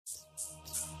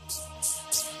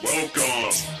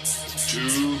Welcome to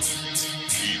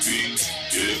Keeping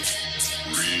It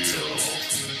Real.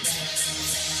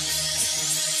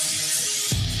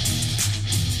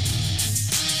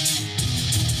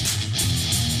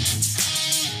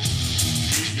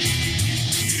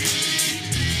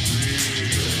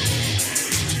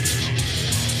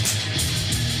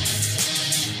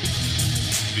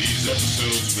 These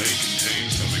episodes may contain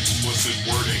some explicit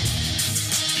wording.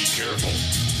 Be careful.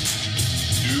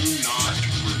 Do not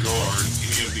regard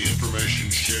any of the information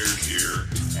shared here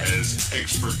as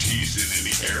expertise in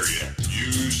any area.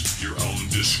 Use your own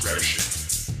discretion.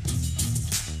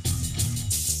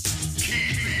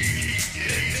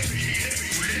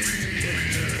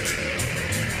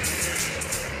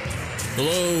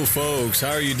 Hello, folks.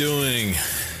 How are you doing?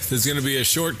 This is going to be a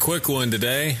short, quick one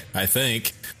today, I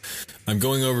think. I'm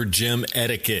going over gym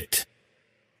etiquette.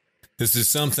 This is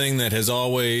something that has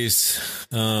always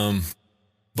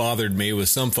bothered me with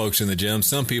some folks in the gym.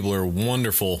 Some people are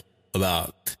wonderful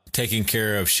about taking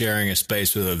care of sharing a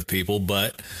space with other people,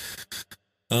 but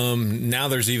now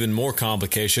there's even more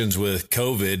complications with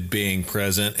COVID being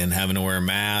present and having to wear a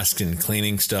mask and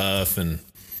cleaning stuff. And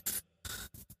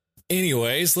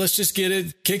anyways, let's just get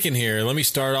it kicking here. Let me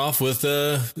start off with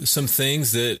some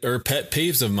things that are pet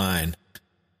peeves of mine.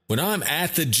 When I'm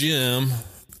at the gym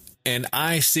and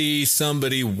I see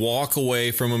somebody walk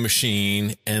away from a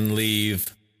machine and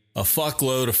leave a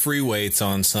fuckload of free weights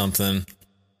on something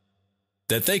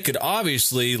that they could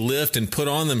obviously lift and put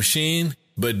on the machine,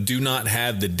 but do not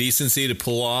have the decency to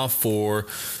pull off for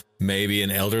maybe an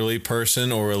elderly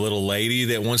person or a little lady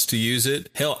that wants to use it.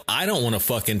 Hell, I don't want to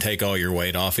fucking take all your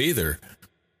weight off either.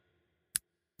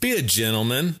 Be a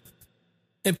gentleman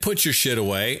and put your shit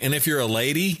away. And if you're a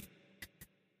lady,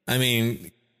 I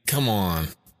mean, come on.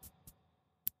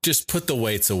 Just put the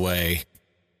weights away.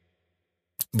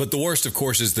 But the worst, of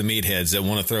course, is the meatheads that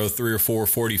want to throw 3 or 4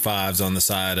 45s on the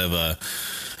side of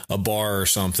a bar or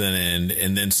something,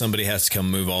 and then somebody has to come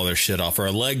move all their shit off. Or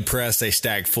a leg press they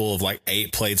stack full of like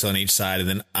 8 plates on each side, and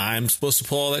then I'm supposed to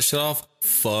pull all that shit off?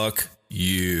 Fuck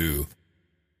you.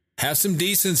 Have some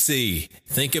decency.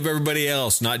 Think of everybody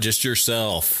else, not just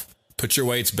yourself. Put your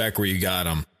weights back where you got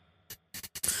them.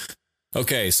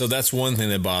 Okay, so that's one thing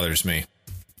that bothers me.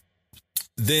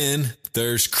 Then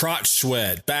there's crotch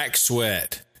sweat, back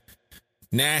sweat,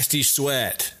 nasty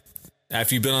sweat.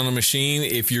 After you've been on a machine,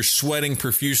 if you're sweating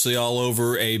profusely all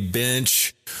over a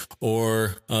bench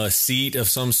or a seat of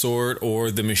some sort or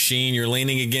the machine you're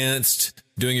leaning against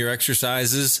doing your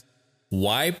exercises,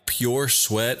 wipe your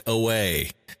sweat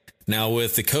away. Now,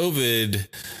 with the COVID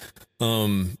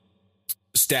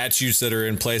statutes that are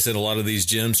in place at a lot of these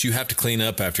gyms, you have to clean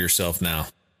up after yourself now.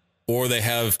 Or they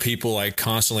have people like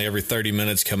constantly every 30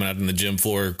 minutes coming out on the gym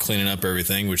floor cleaning up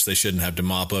everything, which they shouldn't have to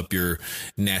mop up your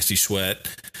nasty sweat.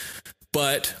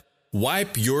 But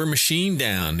wipe your machine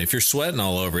down if you're sweating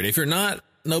all over it. If you're not,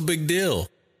 no big deal.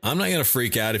 I'm not going to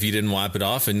freak out if you didn't wipe it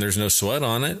off and there's no sweat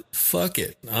on it. Fuck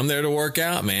it. I'm there to work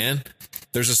out, man.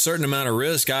 There's a certain amount of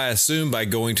risk, I assume, by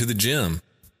going to the gym.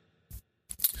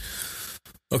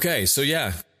 Okay, so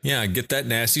yeah, get that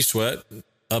nasty sweat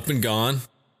up and gone.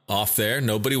 Off there.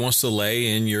 Nobody wants to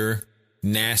lay in your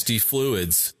nasty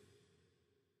fluids.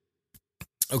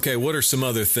 Okay, what are some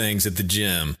other things at the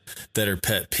gym that are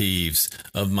pet peeves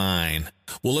of mine?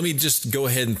 Well, let me just go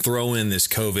ahead and throw in this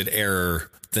COVID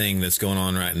error thing that's going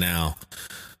on right now.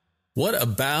 What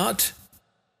about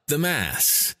the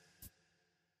masks?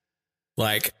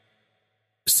 Like,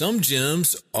 some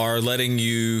gyms are letting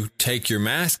you take your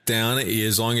mask down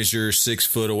as long as you're 6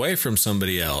 foot away from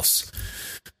somebody else.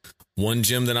 One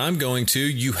gym that I'm going to,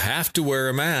 you have to wear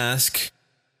a mask,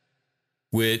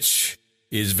 which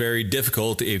is very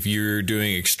difficult if you're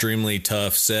doing extremely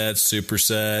tough sets,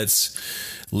 supersets,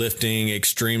 lifting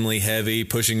extremely heavy,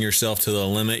 pushing yourself to the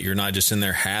limit. You're not just in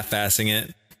there half-assing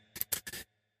it.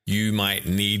 You might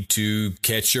need to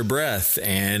catch your breath,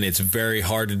 and it's very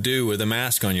hard to do with a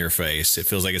mask on your face. It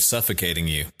feels like it's suffocating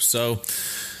you. So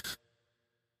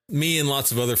me and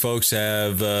lots of other folks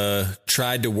have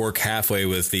tried to work halfway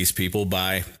with these people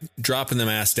by dropping the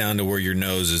mask down to where your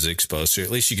nose is exposed. So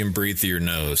at least you can breathe through your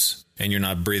nose and you're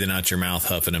not breathing out your mouth,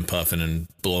 huffing and puffing and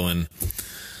blowing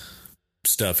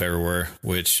stuff everywhere,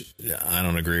 which I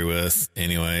don't agree with.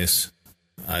 Anyways,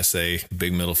 I say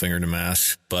big middle finger to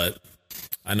masks, but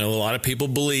I know a lot of people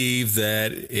believe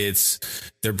that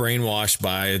they're brainwashed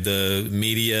by the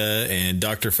media and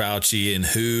Dr. Fauci and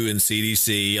WHO and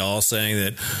CDC all saying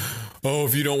that, oh,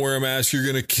 if you don't wear a mask, you're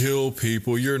going to kill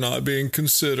people. You're not being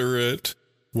considerate.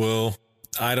 Well,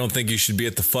 I don't think you should be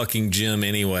at the fucking gym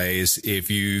anyways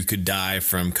if you could die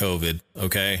from COVID,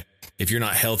 okay? If you're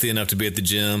not healthy enough to be at the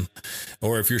gym,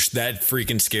 or if you're that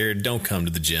freaking scared, don't come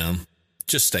to the gym.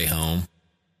 Just stay home.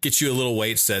 Get you a little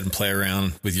weight set and play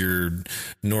around with your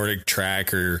Nordic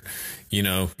track or,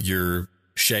 your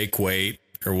shake weight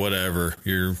or whatever.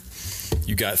 You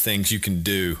got things you can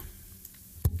do.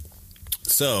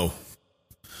 So,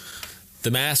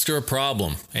 the masks are a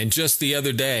problem. And just the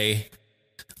other day,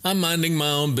 I'm minding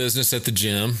my own business at the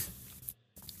gym,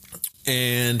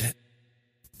 and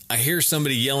I hear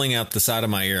somebody yelling out the side of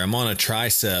my ear. I'm on a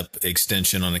tricep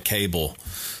extension on a cable.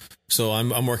 So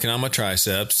I'm working on my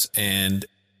triceps, and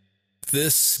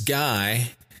this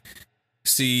guy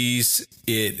sees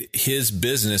it his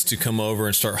business to come over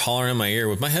and start hollering in my ear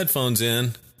with my headphones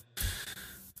in.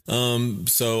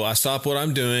 So I stop what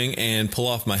I'm doing and pull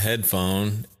off my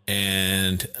headphone,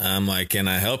 and I'm like, "Can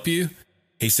I help you?"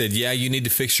 He said, "Yeah, you need to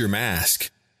fix your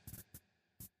mask."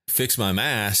 Fix my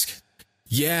mask?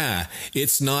 Yeah,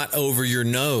 it's not over your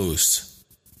nose.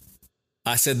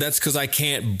 I said, "That's because I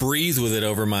can't breathe with it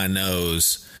over my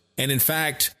nose. And in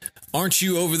fact, aren't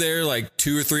you over there like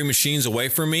 2 or 3 machines away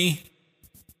from me?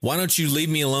 Why don't you leave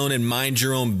me alone and mind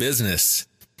your own business?"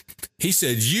 He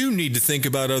said, "You need to think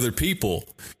about other people.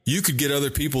 You could get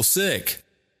other people sick."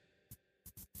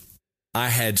 I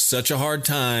had such a hard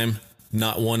time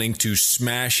not wanting to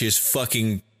smash his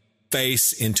fucking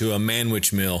face into a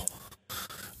manwich mill.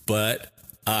 But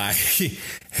I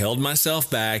held myself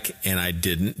back and I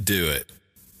didn't do it.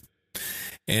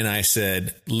 And I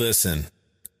said, "Listen,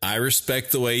 I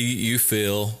respect the way you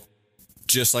feel,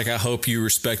 just like I hope you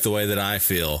respect the way that I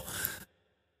feel.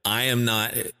 I am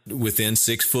not within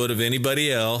 6 foot of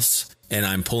anybody else, and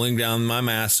I'm pulling down my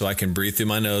mask so I can breathe through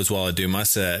my nose while I do my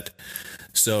set.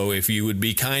 So if you would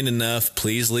be kind enough,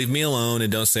 please leave me alone and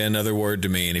don't say another word to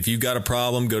me. And if you've got a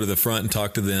problem, go to the front and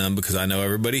talk to them, because I know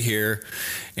everybody here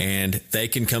and they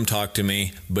can come talk to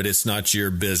me, but it's not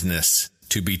your business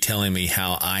to be telling me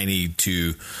how I need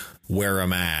to wear a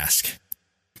mask."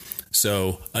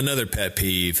 So another pet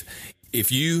peeve: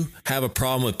 if you have a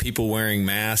problem with people wearing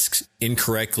masks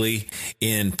incorrectly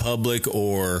in public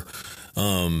or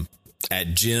at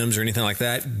gyms or anything like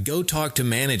that, go talk to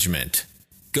management.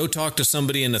 Go talk to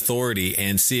somebody in authority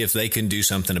and see if they can do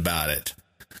something about it.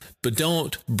 But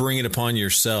don't bring it upon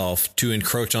yourself to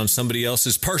encroach on somebody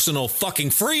else's personal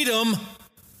fucking freedom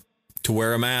to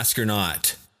wear a mask or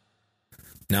not.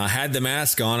 Now, I had the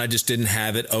mask on, I just didn't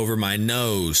have it over my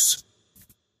nose.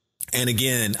 And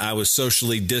again, I was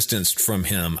socially distanced from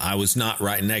him. I was not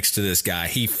right next to this guy.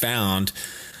 He found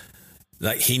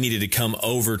that he needed to come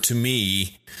over to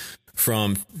me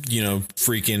from,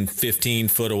 freaking 15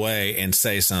 foot away and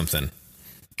say something.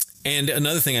 And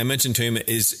another thing I mentioned to him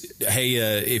is, "Hey,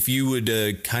 if you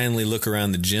would kindly look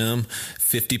around the gym,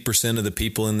 50% of the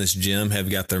people in this gym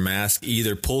have got their mask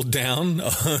either pulled down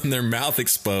on their mouth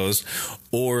exposed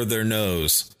or their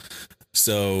nose.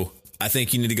 So I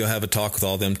think you need to go have a talk with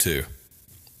all them too."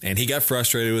 And he got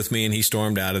frustrated with me and he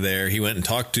stormed out of there. He went and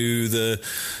talked to the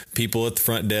people at the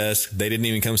front desk. They didn't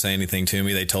even come say anything to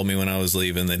me. They told me when I was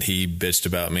leaving that he bitched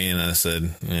about me, and I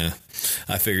said, "Yeah,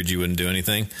 I figured you wouldn't do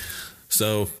anything."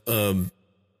 So,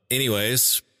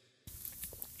 anyways,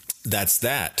 that's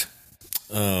that.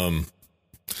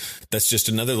 That's just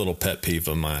another little pet peeve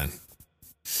of mine.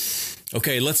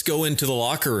 Okay, let's go into the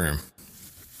locker room.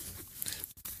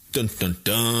 Dun, dun,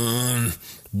 dun.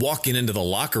 Walking into the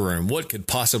locker room, what could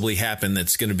possibly happen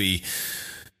that's going to be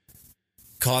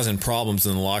causing problems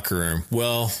in the locker room?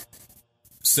 Well,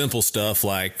 simple stuff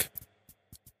like,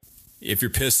 if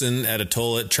you're pissing at a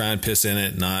toilet, try and piss in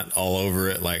it, not all over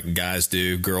it like guys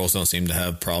do. Girls don't seem to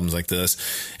have problems like this.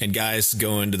 And guys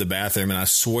go into the bathroom, and I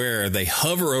swear they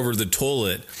hover over the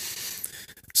toilet.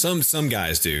 Some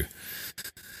guys do.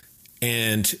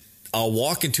 And I'll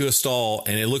walk into a stall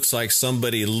and it looks like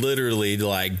somebody literally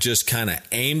like just kind of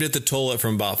aimed at the toilet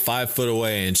from about 5 foot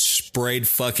away and sprayed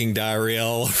fucking diarrhea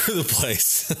all over the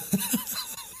place.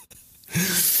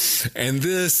 And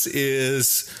this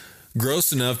is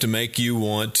gross enough to make you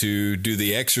want to do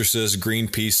the Exorcist green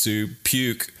pea soup,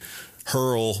 puke,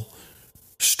 hurl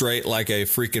straight like a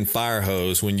freaking fire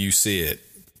hose when you see it.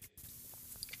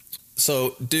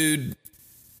 So, dude,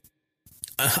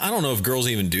 I don't know if girls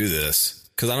even do this,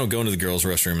 because I don't go into the girls'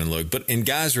 restroom and look. But in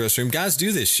guys' restroom, guys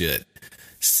do this shit.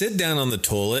 Sit down on the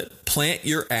toilet, plant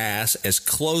your ass as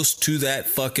close to that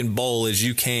fucking bowl as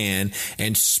you can,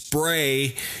 and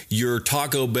spray your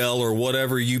Taco Bell or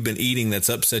whatever you've been eating that's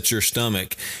upset your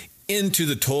stomach into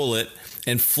the toilet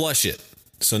and flush it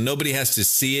so nobody has to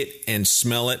see it and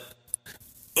smell it.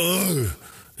 Ugh,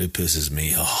 it pisses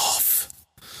me off.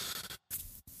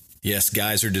 Yes,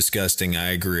 guys are disgusting. I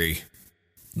agree.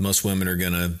 Most women are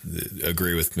going to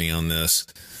agree with me on this.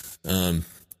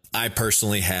 I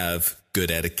personally have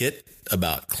good etiquette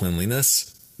about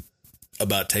cleanliness,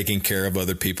 about taking care of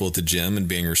other people at the gym and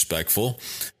being respectful.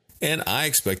 And I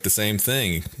expect the same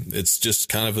thing. It's just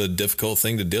kind of a difficult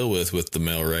thing to deal with the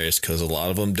male race, because a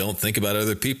lot of them don't think about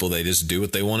other people. They just do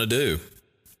what they want to do.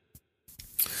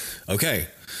 Okay,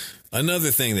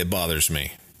 another thing that bothers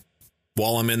me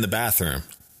while I'm in the bathroom,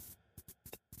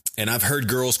 and I've heard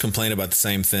girls complain about the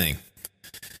same thing.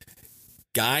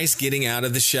 Guys getting out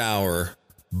of the shower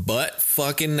butt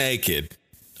fucking naked.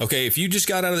 Okay, if you just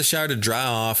got out of the shower to dry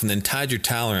off and then tied your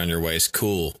towel around your waist,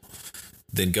 cool.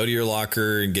 Then go to your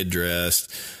locker and get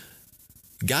dressed.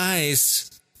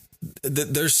 Guys,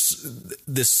 there's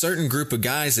this certain group of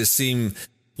guys that seem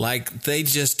like they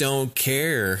just don't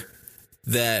care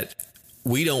that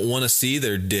we don't want to see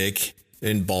their dick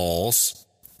and balls.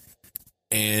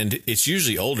 And it's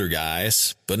usually older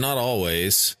guys, but not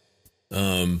always.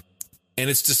 And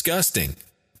it's disgusting.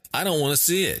 I don't want to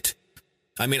see it.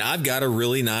 I mean, I've got a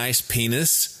really nice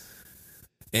penis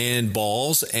and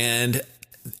balls, and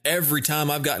every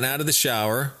time I've gotten out of the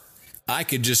shower, I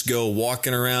could just go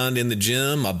walking around in the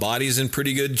gym. My body's in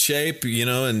pretty good shape,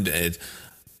 and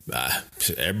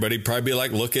everybody probably be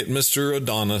like, look at Mr.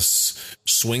 Adonis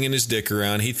swinging his dick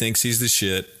around. He thinks he's the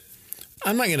shit.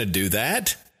 I'm not going to do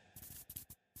that.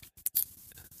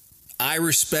 I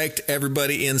respect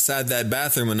everybody inside that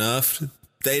bathroom enough.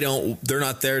 They're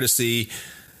not there to see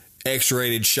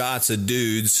X-rated shots of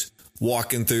dudes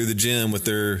walking through the gym with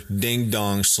their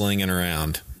ding-dong slinging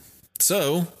around.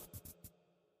 So,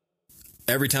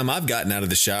 every time I've gotten out of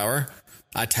the shower,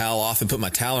 I towel off and put my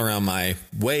towel around my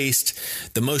waist.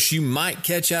 The most you might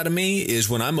catch out of me is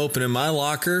when I'm opening my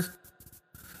locker,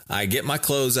 I get my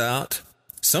clothes out.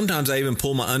 Sometimes I even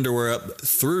pull my underwear up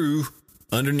through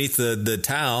underneath the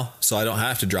towel so I don't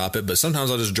have to drop it. But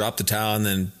sometimes I'll just drop the towel and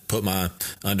then put my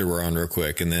underwear on real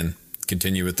quick and then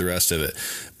continue with the rest of it.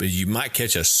 But you might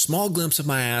catch a small glimpse of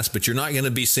my ass, but you're not going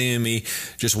to be seeing me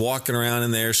just walking around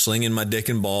in there, slinging my dick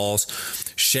and balls,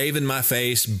 shaving my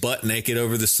face, butt naked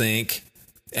over the sink,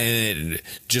 and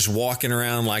just walking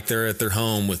around like they're at their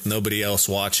home with nobody else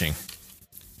watching.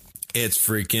 It's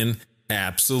freaking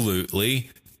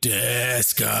absolutely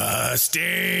disgusting.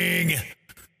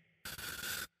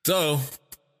 So,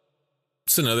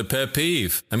 it's another pet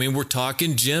peeve. I mean, we're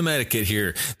talking gym etiquette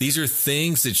here. These are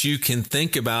things that you can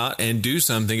think about and do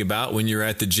something about when you're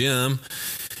at the gym.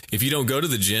 If you don't go to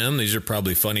the gym, these are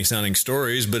probably funny sounding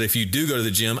stories, but if you do go to the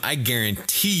gym, I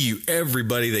guarantee you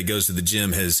everybody that goes to the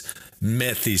gym has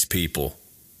met these people.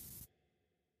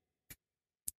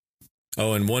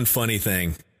 Oh, and one funny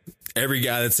thing. Every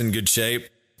guy that's in good shape,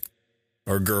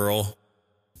 or girl,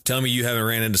 tell me you haven't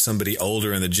ran into somebody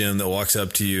older in the gym that walks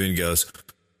up to you and goes,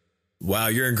 wow,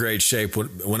 you're in great shape.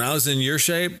 When I was in your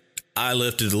shape, I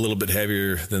lifted a little bit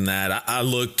heavier than that. I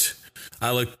looked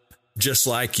just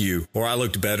like you, or I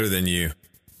looked better than you.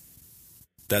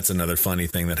 That's another funny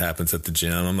thing that happens at the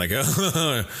gym. I'm like,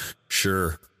 oh,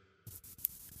 sure.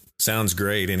 Sounds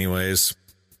great anyways.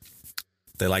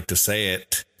 They like to say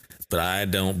it, but I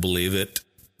don't believe it.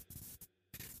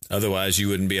 Otherwise, you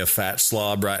wouldn't be a fat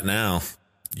slob right now.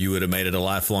 You would have made it a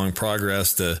lifelong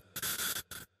progress to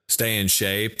stay in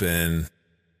shape and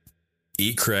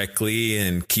eat correctly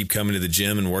and keep coming to the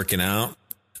gym and working out.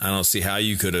 I don't see how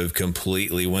you could have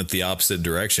completely went the opposite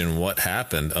direction. What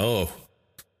happened? Oh,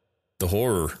 the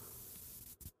horror.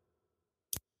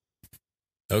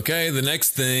 Okay, the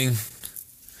next thing.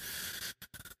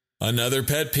 Another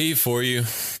pet peeve for you.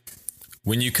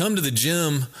 When you come to the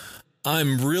gym,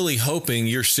 I'm really hoping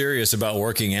you're serious about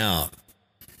working out.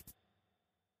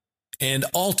 And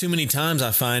all too many times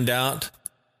I find out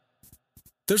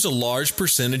there's a large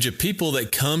percentage of people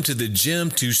that come to the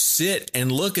gym to sit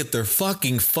and look at their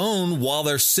fucking phone while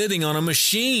they're sitting on a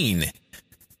machine.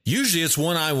 Usually it's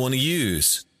one I want to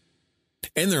use.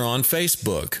 And they're on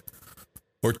Facebook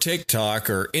or TikTok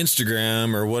or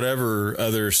Instagram or whatever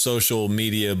other social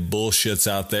media bullshit's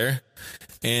out there.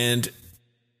 And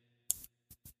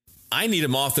I need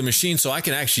them off the machine so I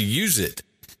can actually use it.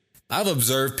 I've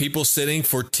observed people sitting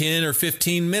for 10 or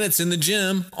 15 minutes in the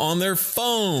gym on their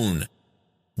phone.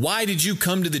 Why did you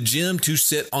come to the gym to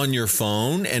sit on your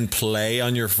phone and play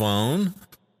on your phone?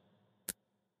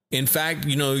 In fact,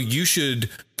 you should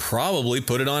probably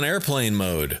put it on airplane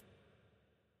mode.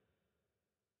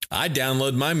 I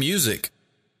download my music.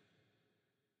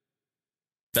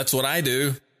 That's what I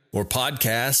do. Or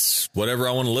podcasts, whatever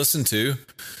I want to listen to.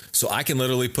 So I can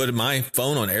literally put my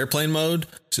phone on airplane mode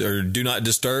or do not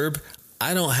disturb.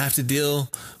 I don't have to deal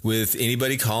with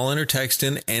anybody calling or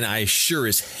texting, and I sure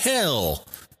as hell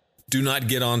do not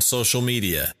get on social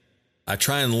media. I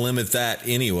try and limit that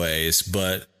anyways,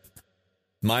 but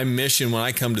My mission when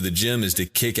I come to the gym is to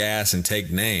kick ass and take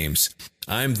names.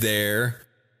 I'm there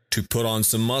to put on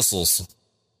some muscles.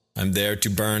 I'm there to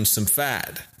burn some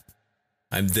fat.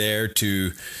 I'm there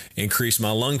to increase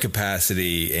my lung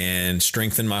capacity and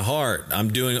strengthen my heart.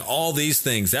 I'm doing all these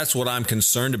things. That's what I'm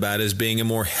concerned about, is being a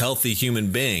more healthy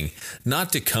human being,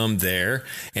 not to come there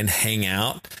and hang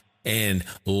out and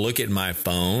look at my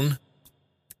phone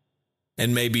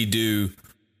and maybe do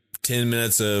 10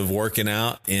 minutes of working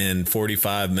out in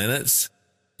 45 minutes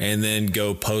and then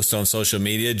go post on social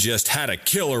media, just had a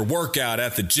killer workout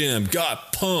at the gym,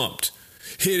 got pumped,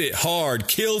 hit it hard,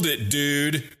 killed it,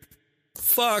 dude.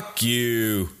 Fuck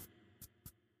you.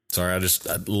 Sorry,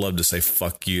 I'd love to say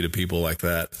fuck you to people like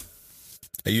that.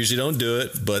 I usually don't do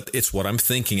it, but it's what I'm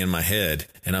thinking in my head,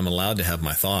 and I'm allowed to have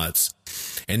my thoughts.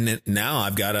 And now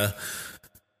I've got a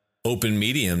open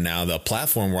medium now, the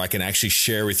platform where I can actually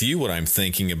share with you what I'm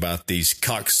thinking about these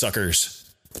cocksuckers.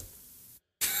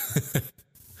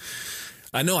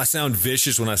 I know I sound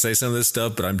vicious when I say some of this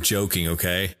stuff, but I'm joking,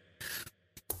 okay?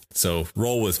 So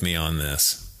roll with me on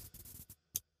this.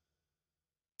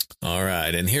 All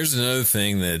right, and here's another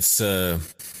thing that's, I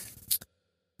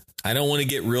don't want to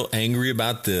get real angry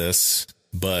about this,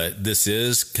 but this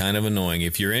is kind of annoying.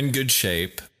 If you're in good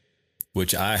shape,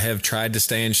 which I have tried to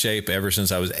stay in shape ever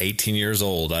since I was 18 years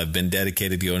old, I've been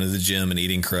dedicated to going to the gym and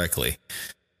eating correctly.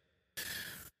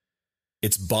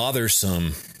 It's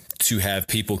bothersome to have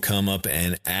people come up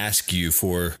and ask you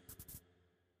for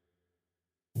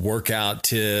workout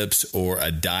tips or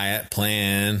a diet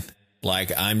plan.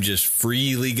 Like I'm just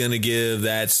freely going to give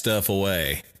that stuff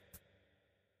away.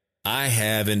 I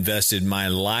have invested my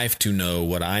life to know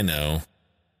what I know.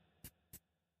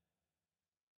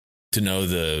 To know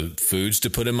the foods to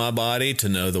put in my body, to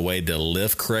know the way to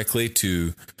lift correctly,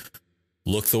 to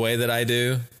look the way that I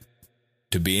do,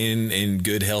 to be in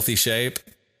good, healthy shape.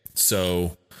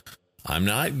 So I'm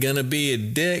not going to be a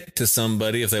dick to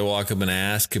somebody if they walk up and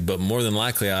ask, but more than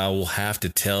likely I will have to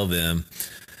tell them,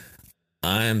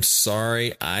 I'm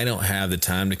sorry, I don't have the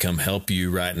time to come help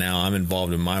you right now. I'm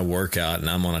involved in my workout and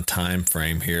I'm on a time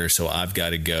frame here, so I've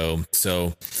got to go.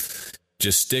 So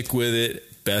just stick with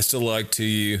it. Best of luck to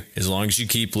you. As long as you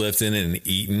keep lifting and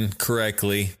eating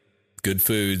correctly, good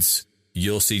foods,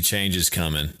 you'll see changes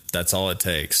coming. That's all it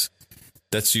takes.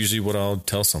 That's usually what I'll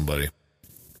tell somebody.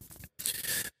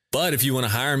 But if you want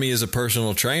to hire me as a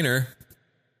personal trainer,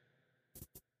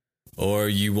 or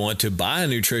you want to buy a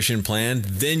nutrition plan,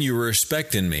 then you're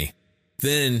respecting me.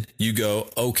 Then you go,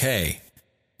 okay,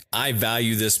 I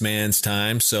value this man's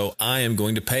time, so I am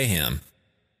going to pay him.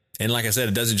 And like I said,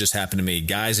 it doesn't just happen to me.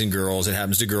 Guys and girls, it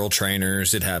happens to girl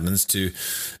trainers. It happens to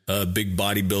big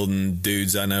bodybuilding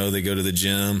dudes I know. They go to the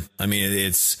gym. I mean,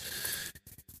 it's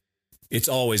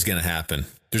always going to happen.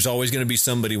 There's always going to be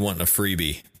somebody wanting a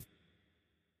freebie.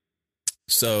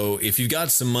 So if you've got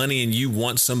some money and you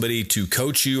want somebody to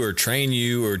coach you or train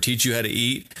you or teach you how to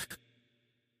eat,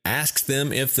 ask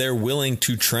them if they're willing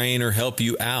to train or help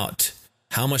you out.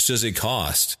 How much does it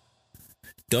cost?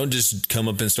 Don't just come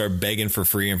up and start begging for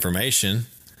free information,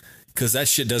 because that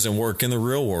shit doesn't work in the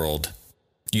real world.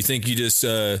 You think you just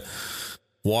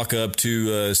walk up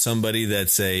to somebody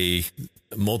that's a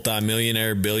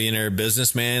multi-millionaire, billionaire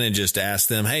businessman and just ask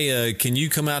them, hey, can you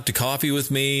come out to coffee with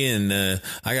me? And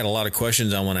I got a lot of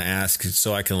questions I want to ask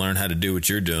so I can learn how to do what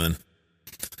you're doing.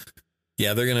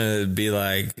 Yeah, they're going to be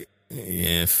like,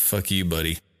 yeah, fuck you,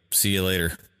 buddy. See you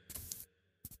later.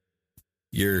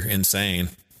 You're insane.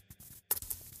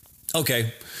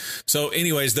 Okay. So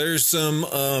anyways, there's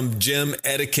some gym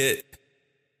etiquette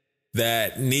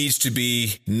that needs to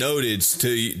be noted,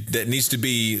 that needs to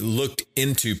be looked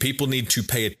into. People need to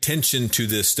pay attention to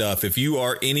this stuff. If you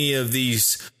are any of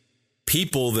these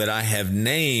people that I have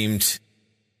named,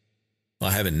 well,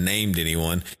 I haven't named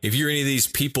anyone. If you're any of these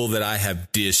people that I have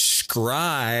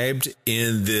described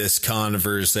in this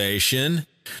conversation,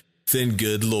 then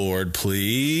good Lord,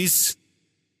 please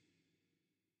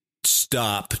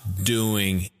stop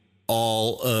doing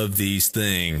all of these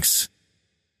things.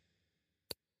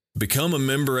 Become a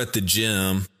member at the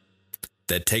gym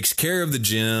that takes care of the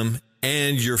gym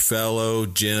and your fellow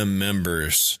gym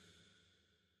members.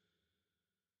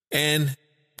 And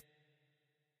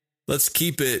let's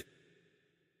keep it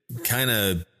kind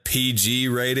of PG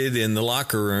rated in the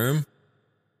locker room.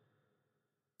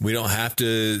 We don't have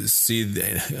to see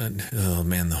oh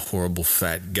man, the horrible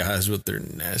fat guys with their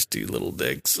nasty little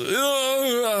dicks.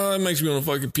 Oh, it makes me want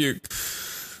to fucking puke.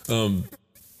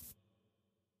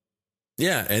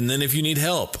 Yeah, and then if you need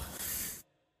help,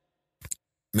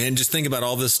 man, just think about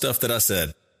all this stuff that I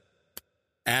said.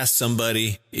 Ask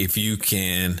somebody if you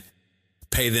can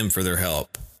pay them for their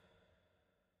help.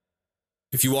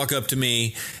 If you walk up to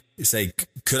me, say,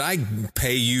 could I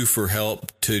pay you for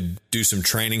help to do some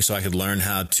training so I could learn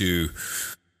how to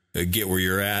get where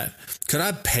you're at? Could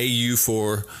I pay you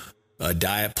for a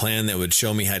diet plan that would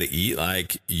show me how to eat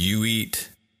like you eat?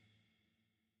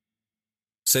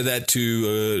 Say that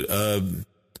to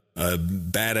a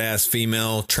badass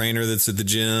female trainer that's at the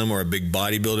gym or a big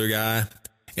bodybuilder guy.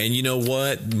 And you know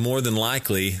what? More than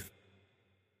likely,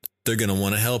 they're going to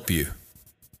want to help you.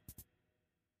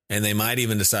 And they might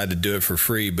even decide to do it for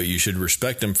free, but you should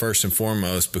respect them first and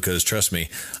foremost, because trust me,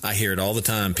 I hear it all the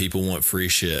time. People want free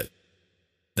shit.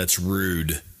 That's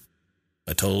rude.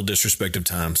 A total disrespect of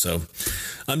time. So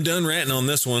I'm done ranting on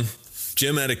this one.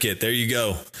 Gym etiquette. There you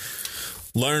go.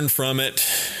 Learn from it.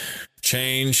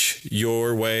 Change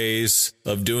your ways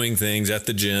of doing things at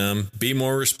the gym. Be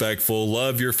more respectful.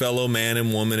 Love your fellow man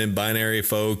and woman and binary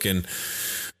folk and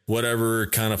whatever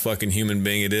kind of fucking human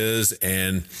being it is.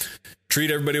 And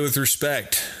treat everybody with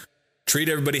respect. Treat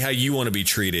everybody how you want to be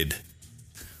treated.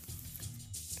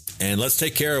 And let's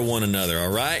take care of one another, all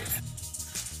right?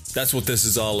 That's what this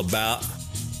is all about.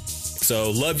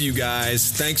 So, love you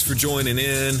guys. Thanks for joining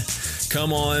in.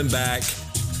 Come on back.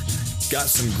 Got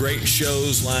some great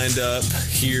shows lined up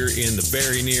here in the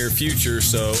very near future,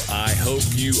 so I hope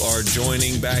you are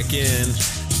joining back in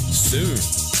soon.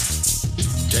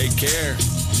 Take care.